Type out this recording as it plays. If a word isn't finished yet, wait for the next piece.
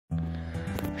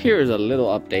Here's a little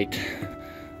update.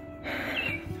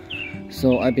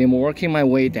 So I've been working my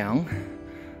way down,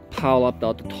 pile up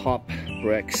the top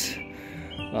bricks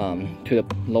to the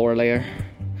lower layer.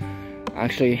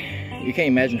 Actually, you can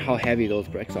imagine how heavy those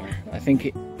bricks are. I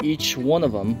think each one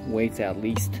of them weighs at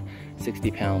least 60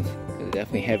 pounds. It's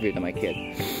definitely heavier than my kid.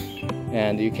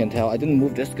 And you can tell I didn't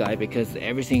move this guy because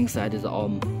everything inside is all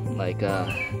like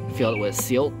filled with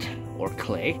silt or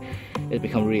clay. It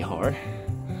become really hard.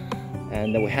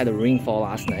 And then we had a rainfall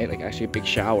last night, like actually a big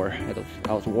shower.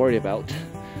 I was worried about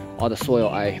all the soil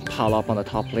I pile up on the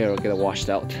top layer will get washed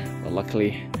out. But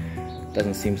luckily, it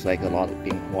doesn't seem like a lot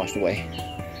being washed away.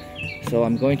 So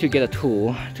I'm going to get a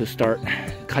tool to start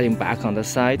cutting back on this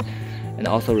side and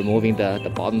also removing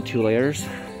the bottom two layers.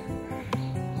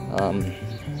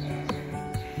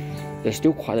 There's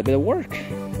still quite a bit of work,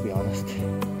 to be honest.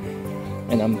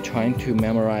 And I'm trying to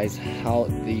memorize how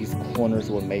these corners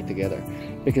were made together.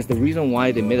 Because the reason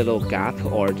why they made a little gap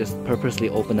or just purposely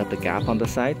opened up the gap on the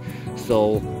side,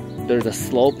 so there's a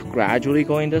slope gradually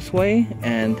going this way,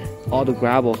 and all the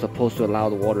gravel is supposed to allow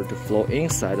the water to flow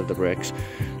inside of the bricks,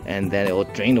 and then it will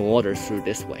drain the water through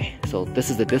this way. So this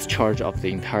is the discharge of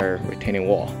the entire retaining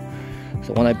wall.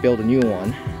 So when I build a new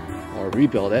one or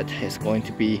rebuild it, it's going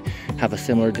to have a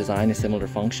similar design and similar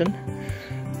function.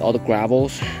 All the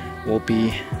gravels will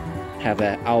have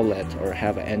an outlet or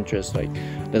have an entrance, like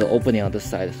little opening on this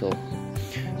side, so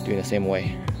doing the same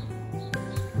way.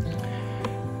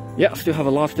 Yeah, still have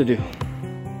a lot to do.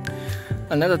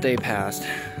 Another day passed.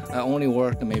 I only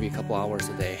worked maybe a couple hours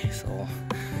a day, so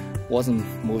wasn't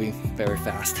moving very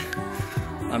fast.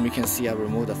 You can see I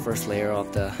removed the first layer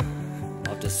of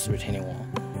this retaining wall.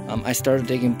 I started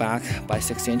digging back by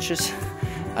 6 inches.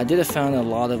 I did find a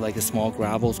lot of small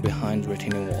gravels behind the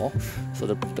retaining wall, so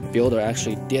the builder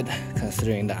actually did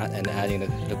considering that and adding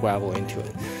the gravel into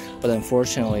it. But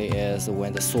unfortunately, is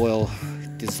when the soil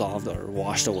dissolved or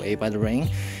washed away by the rain,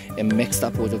 it mixed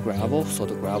up with the gravel, so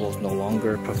the gravel is no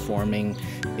longer performing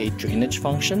a drainage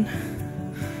function.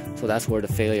 So that's where the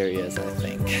failure is, I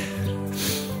think.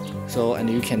 So, and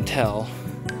you can tell.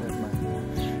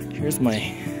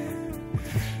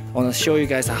 I want to show you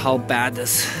guys how bad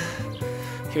this.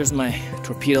 Here's my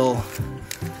torpedo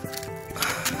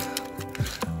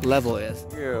level is.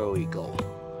 Here we go.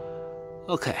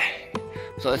 Okay,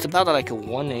 so it's about like a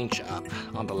 1 inch up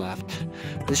on the left.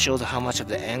 This shows how much of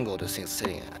the angle this thing's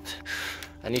sitting at.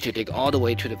 I need to dig all the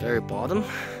way to the very bottom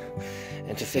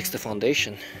and to fix the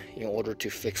foundation in order to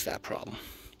fix that problem.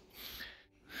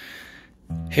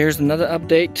 Here's another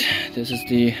update. This is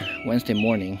the Wednesday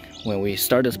morning. When we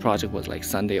started this project was like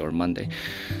Sunday or Monday.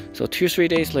 So 2-3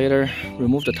 days later,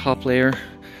 remove the top layer,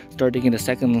 start digging the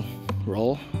second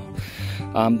row.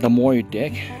 The more you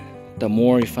dig, the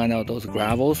more you find out those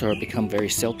gravels are become very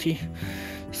silty.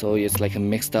 So it's like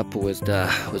mixed up with the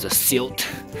silt,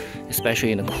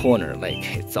 especially in the corner,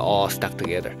 like it's all stuck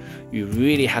together. You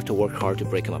really have to work hard to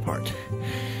break them apart.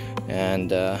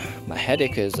 And my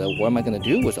headache is what am I going to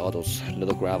do with all those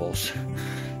little gravels?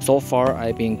 So far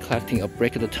I've been collecting a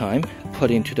brick at a time,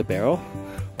 put into the barrel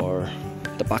or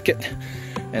the bucket,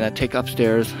 and I take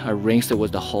upstairs, I rinse it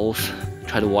with the hose,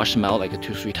 try to wash them out like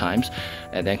 2-3 times,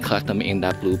 and then collect them in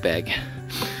that blue bag.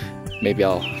 Maybe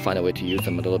I'll find a way to use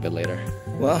them a little bit later.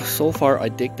 Well, so far I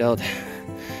digged out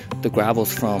the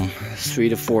gravels from 3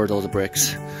 to 4 of those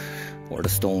bricks or the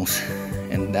stones,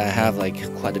 and I have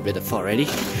quite a bit of already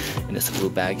in this blue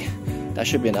bag. That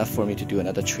should be enough for me to do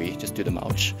another tree, just do the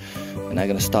mulch. And I'm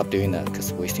gonna stop doing that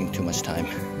because it's wasting too much time.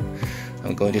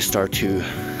 I'm going to start to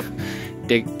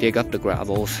dig up the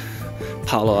gravels,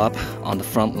 pile up on the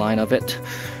front line of it,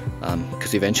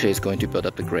 because eventually it's going to build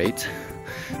up the grades.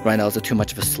 Right now it's too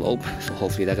much of a slope, so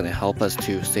hopefully that's gonna help us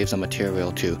to save some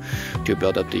material to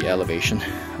build up the elevation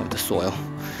of the soil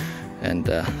and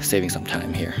saving some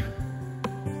time here.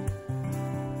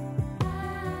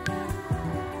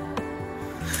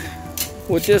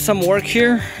 We did some work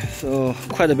here, so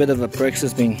quite a bit of the bricks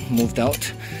is being moved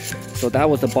out. So that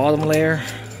was the bottom layer,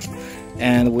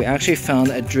 and we actually found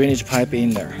a drainage pipe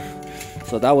in there.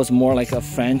 So that was more like a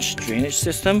French drainage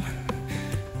system.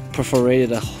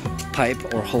 Perforated a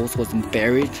pipe or hose was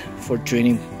buried for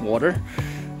draining water,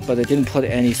 but they didn't put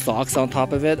any socks on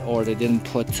top of it, or they didn't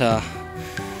put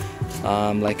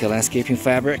like a landscaping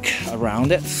fabric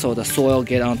around it, so the soil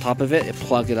get on top of it, it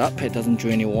plugged it up, it doesn't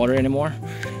drain any water anymore.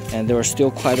 And there was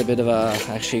still quite a bit of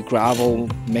actually gravel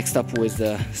mixed up with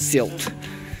the silt.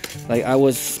 Like I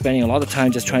was spending a lot of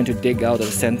time just trying to dig out the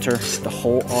center, the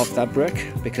hole of that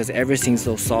brick, because everything's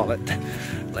so solid.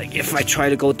 Like if I try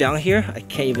to go down here, I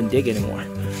can't even dig anymore.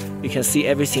 You can see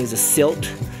everything's a silt.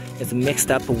 It's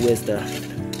mixed up with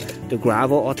the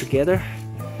gravel all together.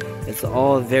 It's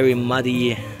all very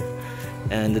muddy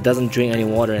and it doesn't drink any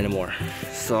water anymore.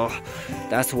 So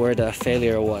that's where the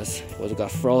failure was. It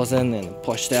got frozen and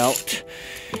pushed out.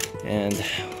 And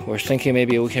we're thinking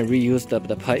maybe we can reuse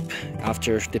the pipe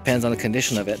after, depends on the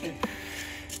condition of it.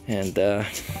 And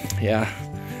yeah,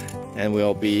 and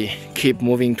we'll keep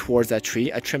moving towards that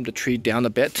tree. I trimmed the tree down a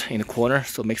bit in the corner,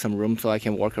 so make some room so I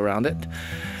can work around it.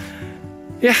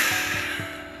 Yeah,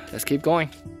 let's keep going.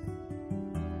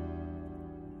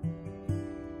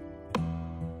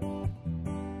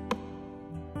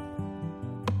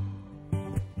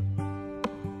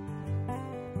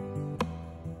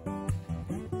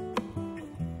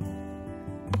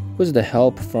 With the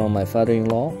help from my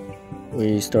father-in-law,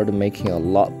 we started making a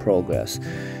lot of progress.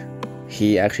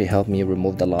 He actually helped me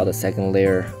remove the second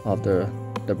layer of the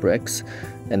bricks,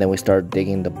 and then we started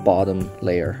digging the bottom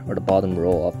layer or the bottom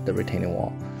row of the retaining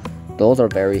wall. Those are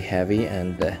very heavy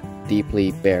and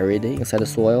deeply buried inside the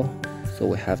soil, so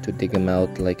we have to dig them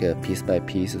out like a piece by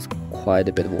piece. It's quite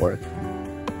a bit of work.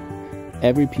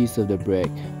 Every piece of the brick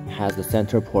has the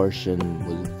center portion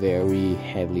was very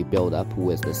heavily built up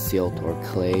with the silt or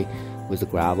clay with the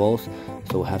gravels,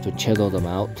 so we have to chisel them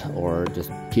out or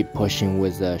just keep pushing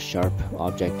with a sharp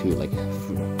object to like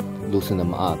loosen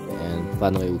them up, and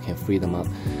finally we can free them up.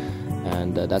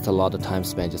 And that's a lot of time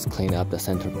spent just cleaning up the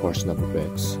center portion of the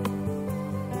bricks.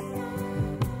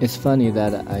 It's funny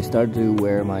that I started to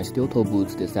wear my steel toe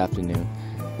boots this afternoon,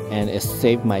 and it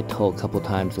saved my toe a couple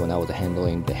times when I was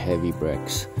handling the heavy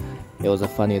bricks. It was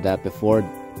funny that before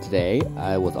today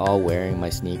I was all wearing my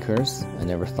sneakers. I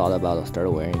never thought about started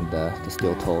wearing the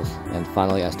steel toes, and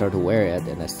finally I started to wear it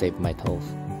and I saved my toes.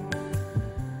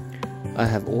 I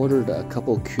have ordered a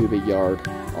couple cubic yard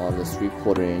on the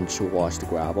 3/4 inch washed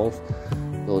gravels.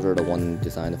 Those are the ones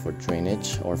designed for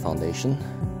drainage or foundation.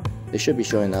 They should be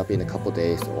showing up in a couple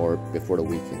days or before the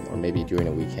weekend, or maybe during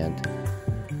the weekend.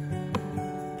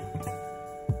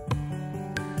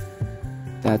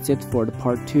 That's it for the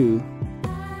part 2.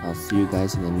 I'll see you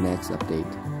guys in the next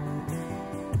update.